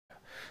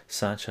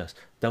Sanchez,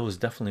 that was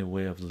definitely a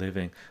way of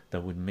living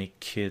that would make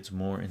kids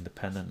more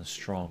independent and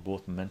strong,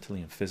 both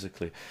mentally and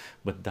physically,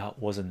 but that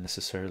wasn't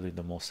necessarily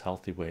the most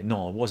healthy way.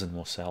 No, it wasn't the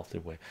most healthy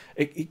way.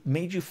 It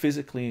made you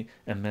physically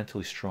and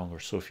mentally stronger.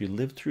 So if you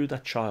lived through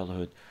that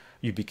childhood,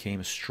 you became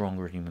a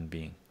stronger human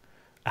being,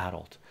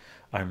 adult.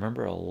 I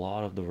remember a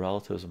lot of the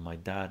relatives of my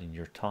dad in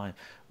your time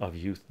of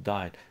youth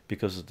died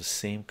because of the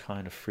same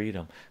kind of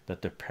freedom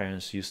that their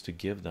parents used to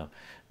give them.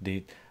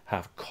 They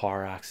have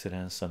car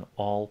accidents and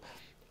all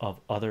of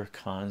other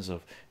kinds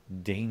of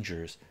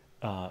dangers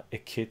a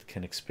kid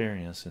can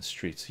experience in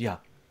streets. Yeah,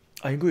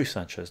 I agree,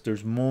 Sanchez.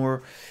 There's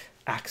more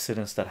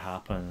accidents that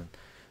happen,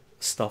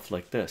 stuff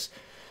like this,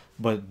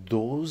 but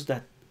those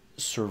that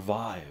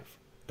survive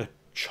a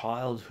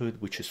childhood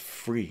which is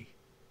free,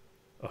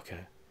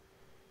 okay,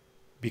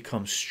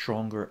 become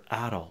stronger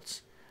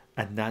adults,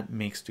 and that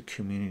makes the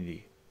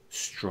community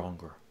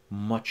stronger,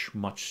 much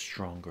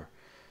stronger.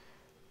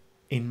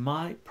 In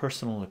my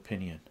personal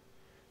opinion,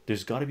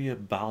 there's got to be a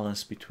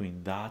balance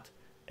between that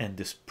and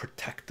this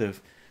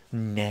protective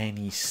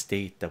nanny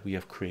state that we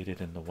have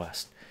created in the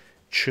West.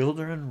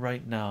 Children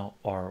right now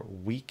are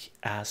weak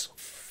as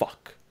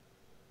fuck,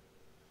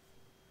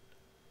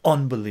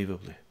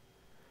 unbelievably,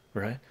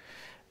 right?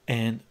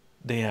 And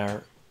they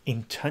are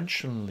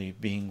intentionally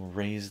being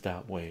raised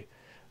that way,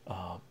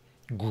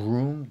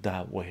 groomed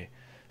that way,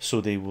 so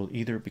they will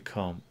either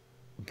become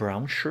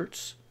brown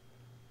shirts,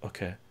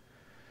 okay,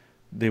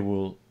 they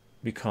will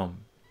become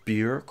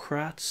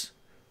bureaucrats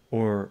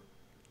or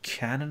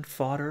cannon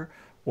fodder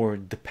or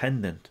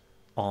dependent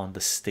on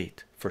the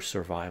state for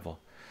survival.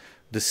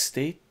 The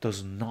state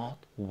does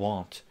not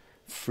want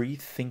free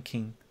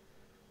thinking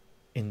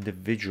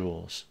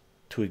individuals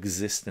to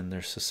exist in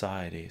their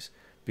societies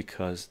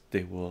because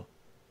they will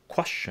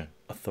question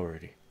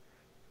authority.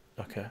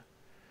 Okay,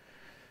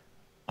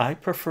 I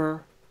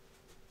prefer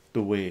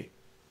the way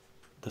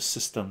the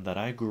system that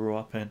I grew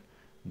up in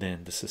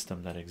than the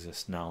system that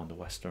exists now in the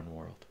Western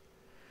world,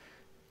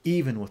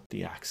 even with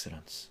the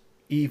accidents,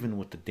 even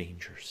with the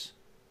dangers.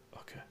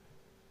 Okay,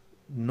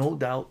 no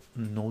doubt,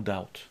 no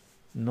doubt,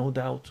 no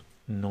doubt,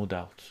 no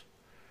doubt.